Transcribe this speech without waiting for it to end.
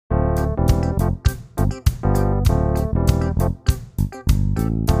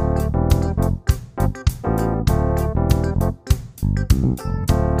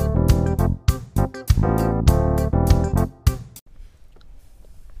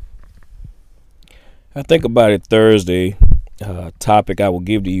I think about it Thursday topic I will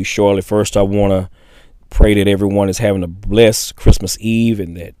give to you shortly. First, I want to pray that everyone is having a blessed Christmas Eve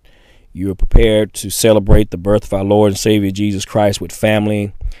and that you are prepared to celebrate the birth of our Lord and Savior Jesus Christ with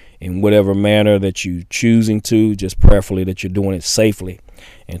family in whatever manner that you're choosing to, just prayerfully that you're doing it safely,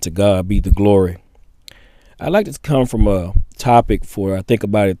 and to God be the glory. I'd like to come from a topic for I think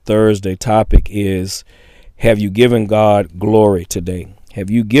about it Thursday. Topic is, have you given God glory today? Have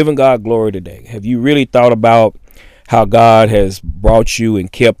you given God glory today? Have you really thought about how God has brought you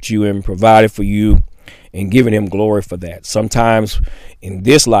and kept you and provided for you and given him glory for that? Sometimes in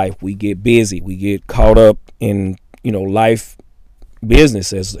this life we get busy. We get caught up in, life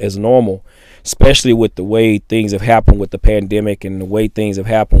business as normal, especially with the way things have happened with the pandemic and the way things have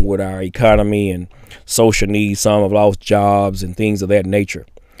happened with our economy and social needs. Some have lost jobs and things of that nature.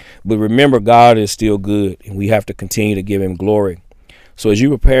 But remember, God is still good, and we have to continue to give him glory. So as you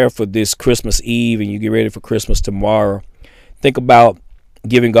prepare for this Christmas Eve and you get ready for Christmas tomorrow, think about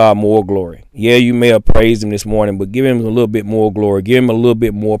giving God more glory. Yeah, you may have praised him this morning, but give him a little bit more glory. Give him a little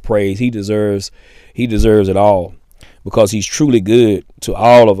bit more praise. He deserves it all, because he's truly good to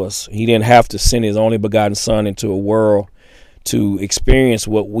all of us. He didn't have to send his only begotten son into a world to experience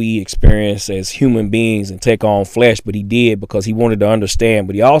what we experience as human beings and take on flesh, but he did because he wanted to understand.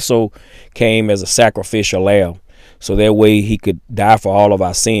 But he also came as a sacrificial lamb, so that way he could die for all of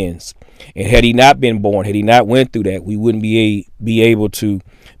our sins. And had he not been born, had he not went through that, we wouldn't be able to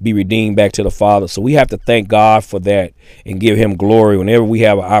be redeemed back to the Father. So we have to thank God for that and give him glory whenever we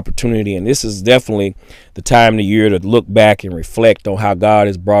have an opportunity. And this is definitely the time of the year to look back and reflect on how God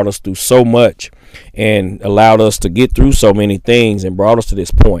has brought us through so much and allowed us to get through so many things and brought us to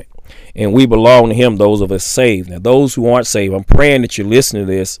this point. And we belong to him, those of us saved. Now, those who aren't saved, I'm praying that you listen to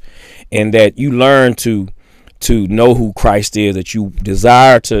this and that you learn to know who Christ is, that you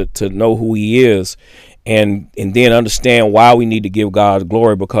desire to know who he is, and then understand why we need to give God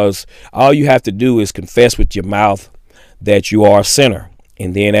glory, because all you have to do is confess with your mouth that you are a sinner,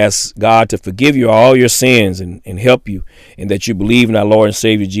 and then ask God to forgive you all your sins and help you, and that you believe in our Lord and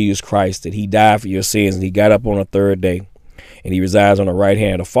Savior Jesus Christ, that he died for your sins and he got up on the third day and he resides on the right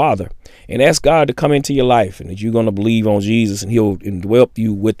hand of the Father. And ask God to come into your life, and that you're going to believe on Jesus, and he'll indwell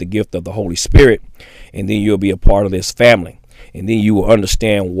you with the gift of the Holy Spirit, and then you'll be a part of this family. And then you will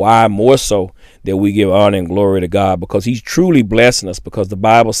understand why more so that we give honor and glory to God, because he's truly blessing us, because the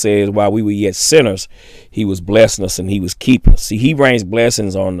Bible says while we were yet sinners, he was blessing us and he was keeping us. See, he rains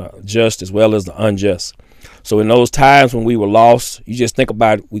blessings on the just as well as the unjust. So in those times when we were lost, you just think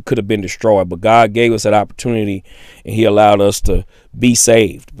about it, we could have been destroyed, but God gave us that opportunity and he allowed us to be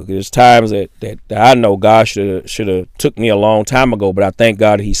saved. Because there's times that I know God should have took me a long time ago, but I thank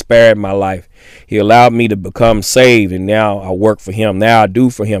God that he spared my life. He allowed me to become saved, and now I work for him. Now I do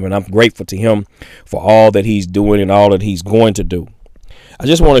for him, and I'm grateful to him for all that he's doing and all that he's going to do. I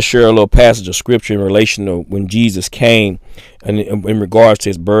just want to share a little passage of scripture in relation to when Jesus came, and in regards to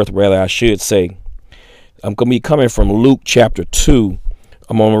his birth, rather, I should say. I'm going to be coming from Luke chapter 2.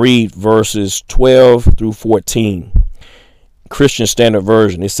 I'm going to read verses 12 through 14. Christian Standard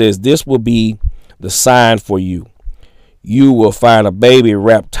Version. It says, "This will be the sign for you. You will find a baby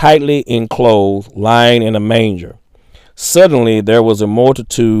wrapped tightly in clothes, lying in a manger." Suddenly there was a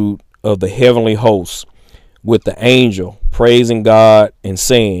multitude of the heavenly hosts with the angel praising God and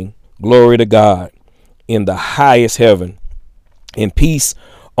saying, "Glory to God in the highest heaven, and peace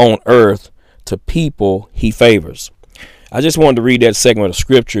on earth to people he favors." I just wanted to read that segment of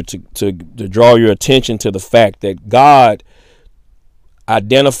scripture to draw your attention to the fact that God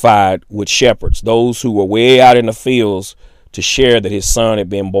identified with shepherds, those who were way out in the fields, to share that his son had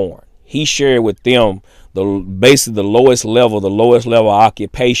been born. He shared with them basically the lowest level of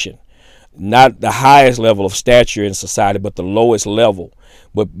occupation, not the highest level of stature in society, but the lowest level.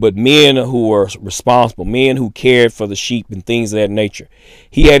 But men who were responsible, men who cared for the sheep and things of that nature.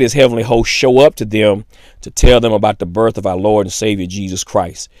 He had his heavenly host show up to them to tell them about the birth of our Lord and Savior Jesus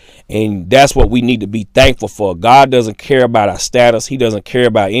Christ. And that's what we need to be thankful for. God doesn't care about our status. He doesn't care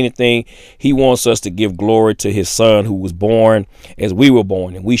about anything. He wants us to give glory to his son who was born as we were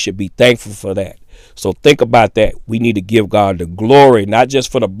born, and we should be thankful for that. So think about that. We need to give God the glory, not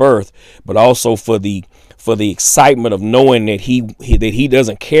just for the birth, but also for the excitement of knowing that he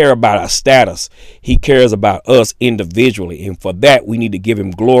doesn't care about our status. He cares about us individually, and for that we need to give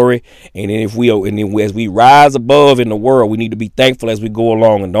him glory. And then as we rise above in the world, we need to be thankful as we go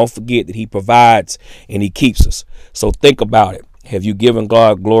along, and don't forget that he provides and he keeps us. So think about it. Have you given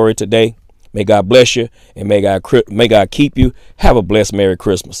God glory today? May God bless you, and may God keep you. Have a blessed Merry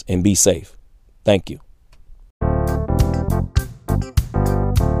Christmas, and be safe. Thank you.